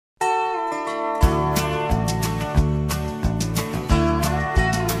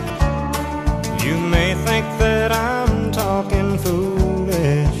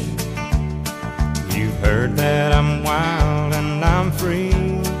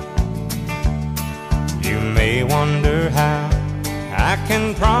wonder how, I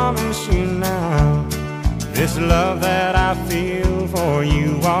can promise you now, this love that I feel for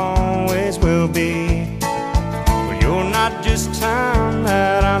you always will be. But you're not just time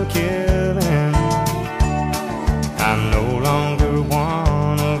that I'm killing, I'm no longer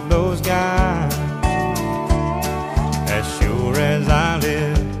one of those guys. As sure as I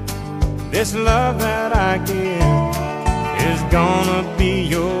live, this love that I give is gonna be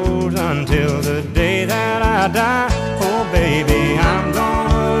yours until the day that I die. Oh baby, I'm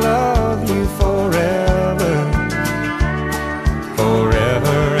gonna love you forever,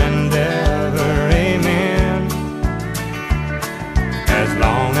 forever and ever, amen. As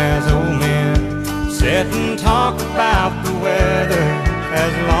long as old men sit and talk about the weather,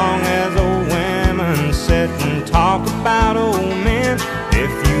 as long as old women sit and talk about old men.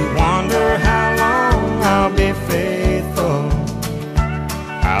 If you wonder how long I'll be faithful,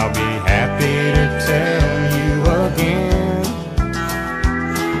 I'll be happy to tell you again,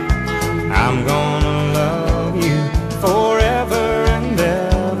 I'm gonna love you forever and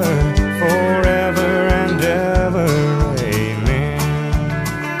ever, forever and ever, amen.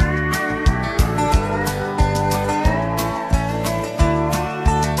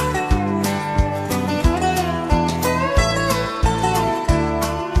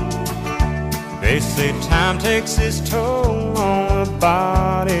 They say time takes its toll on the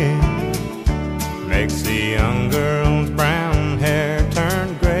body, makes the young girl's brown hair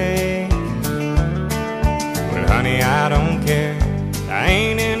turn gray. Well honey, I don't care, I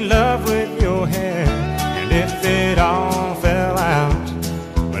ain't in love with your hair. And if it all fell out,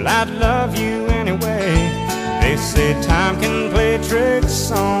 well I'd love you anyway. They say time can play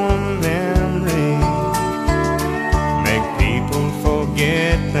tricks on memory, make people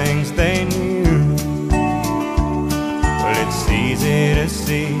forget things they knew. Well it's easy to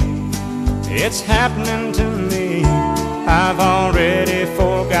see, it's happening to me. I've already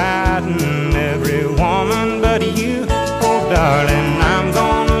forgotten every woman but you. Oh darling, I'm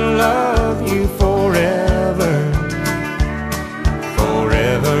gonna love you forever,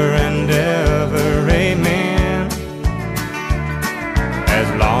 forever and ever, amen. As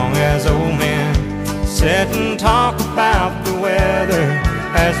long as old men sit and talk about the weather,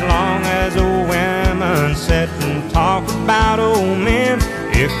 as long as old women sit and talk about old men.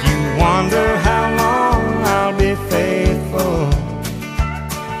 If you wonder how long I'll be faithful,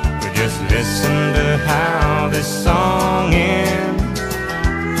 well, just listen to how this song ends.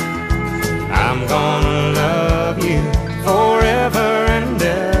 I'm gonna love you forever and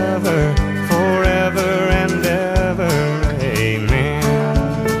ever, forever and ever, amen.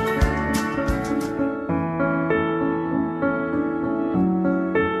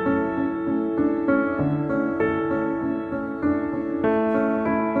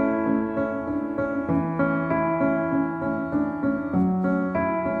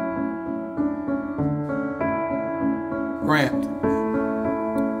 Brandt,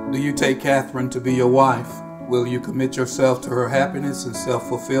 do you take Catherine to be your wife? Will you commit yourself to her happiness and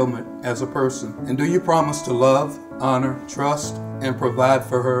self-fulfillment as a person? And do you promise to love, honor, trust, and provide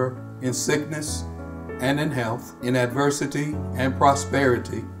for her in sickness and in health, in adversity and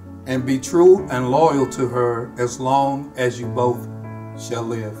prosperity, and be true and loyal to her as long as you both shall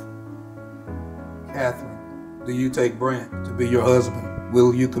live? Catherine, do you take Brandt to be your husband?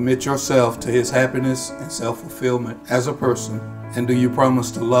 Will you commit yourself to his happiness and self-fulfillment as a person? And do you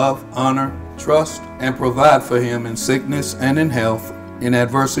promise to love, honor, trust, and provide for him in sickness and in health, in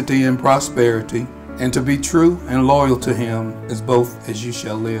adversity and prosperity, and to be true and loyal to him as both as you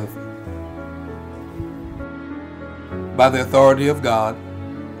shall live? By the authority of God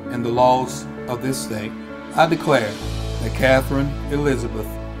and the laws of this state, I declare that Catherine Elizabeth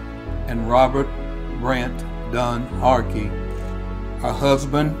and Robert Brandt Dunn Harkey are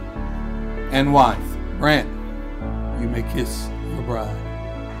husband and wife. Brandt, you may kiss your bride.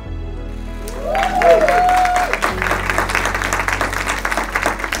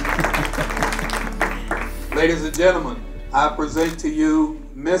 Ladies and gentlemen, I present to you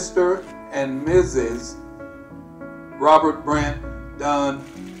Mr. and Mrs. Robert Brandt Dunn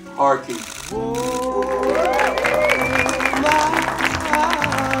Harkey.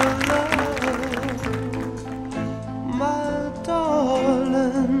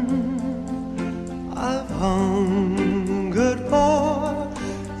 Hungered for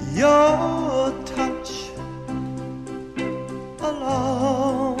your touch, a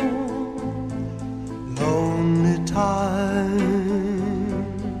long, lonely time.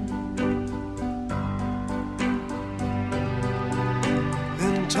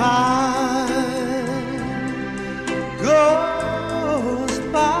 Then time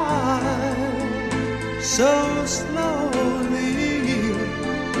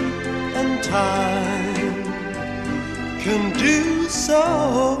can do so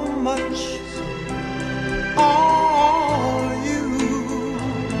much. All you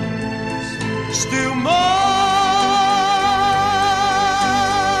still more.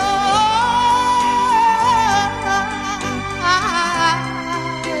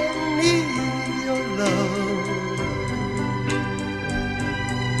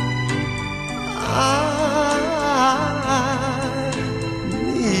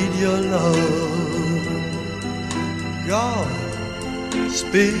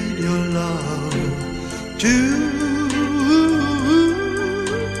 Speed your love to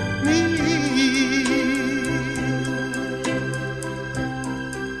me.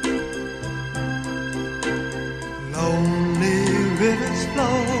 Lonely rivers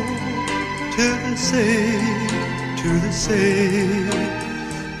flow to the sea, to the sea,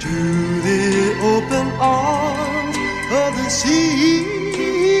 to the open arms of the sea.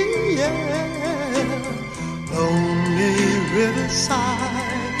 Yeah. Lonely riverside,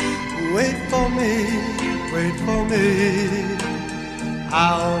 wait for me, wait for me.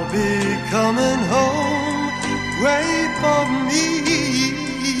 I'll be coming home, wait for me.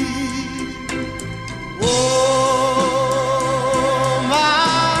 Oh, my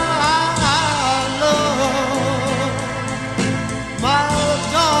love, my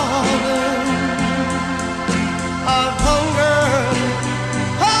darling, I've hungered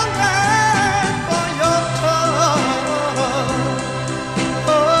for your touch.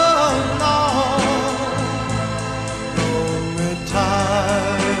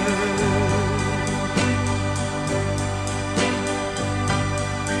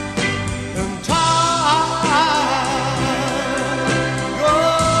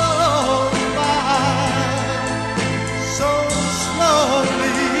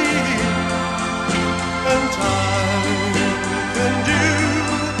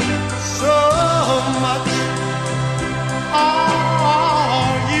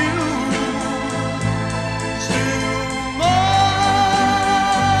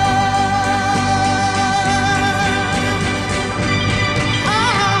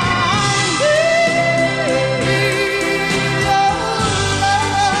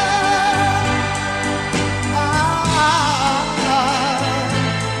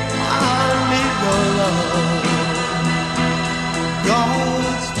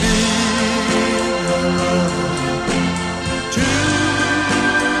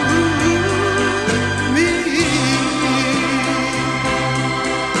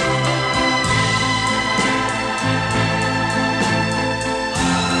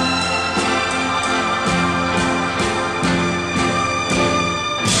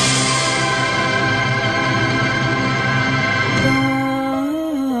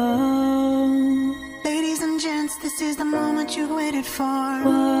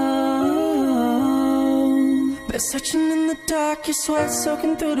 Searching in the dark, your sweat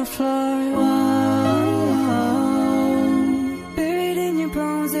soaking through the floor. Whoa. Buried in your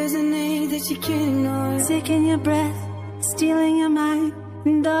bones, there's a name that you can't ignore. Taking your breath, stealing your mind,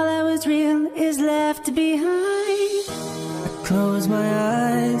 and all that was real is left behind. I close my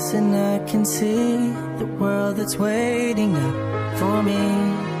eyes and I can see the world that's waiting up for me,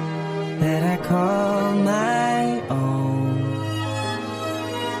 that I call my own.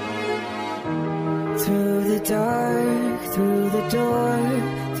 Through the dark, through the door,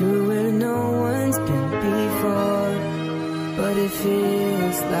 through where no one's been before, but it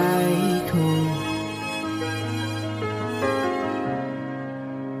feels like home.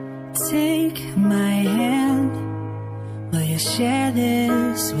 Take my hand, will you share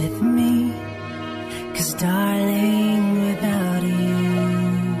this with me? 'Cause darling, without you,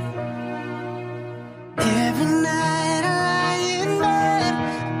 every night I lie in bed,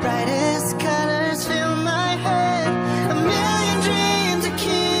 brightest colors fill my head, a million dreams are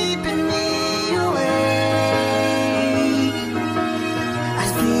keeping me awake. I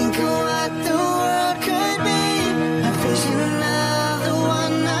think of what the world could be, a vision of the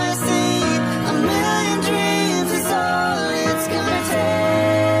one I see. A million dreams is all it's gonna take.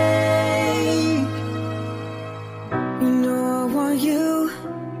 You know I want you.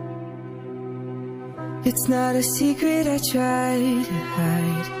 It's not a secret I try to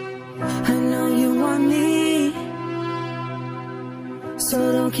hide. I know you want me, so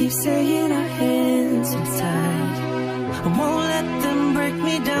don't keep saying our hands are tied. I won't let them break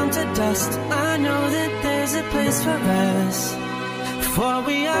me down to dust. I know that there's a place for us, for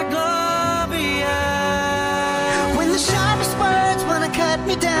we are glorious. When the sharpest words wanna cut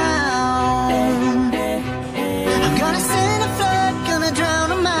me down, I'm gonna send a flood, gonna drown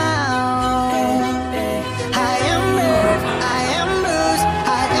them out. I am brave, I am bruised,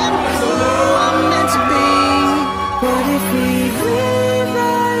 I am who I'm meant to be. What if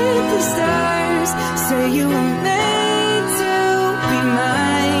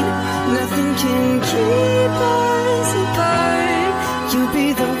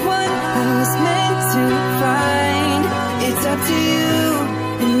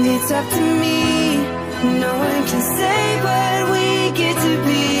up to me. No one can say what we get to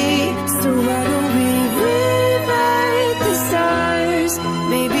be. So why don't we rewrite the stars?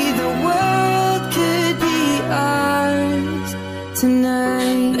 Maybe the world could be ours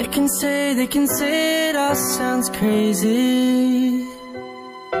tonight. They can say it all sounds crazy.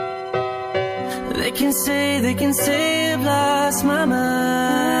 They can say I've lost my mind.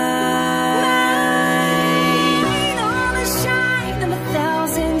 All the shine of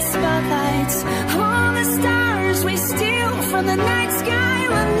 1,000 spotlights, all the stars we steal from the night sky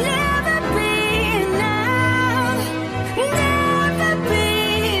will never be enough. Never be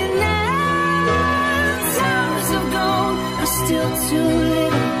enough. Towers of gold are still too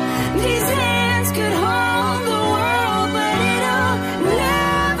little. These hands could hold the world, but it'll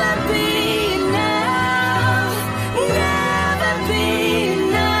never be enough. Never be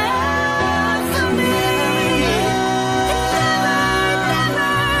enough for me.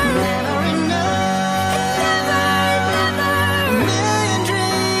 Never enough. A million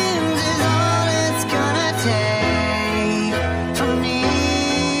dreams is all it's gonna take from me.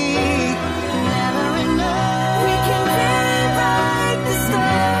 Never enough. We can rewrite the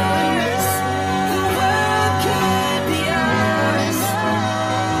stars. The world could be ours.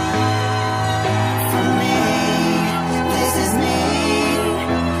 For me, this is me.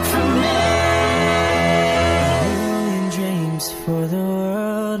 For me. Million dreams for the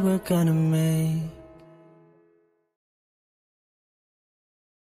world we're gonna make.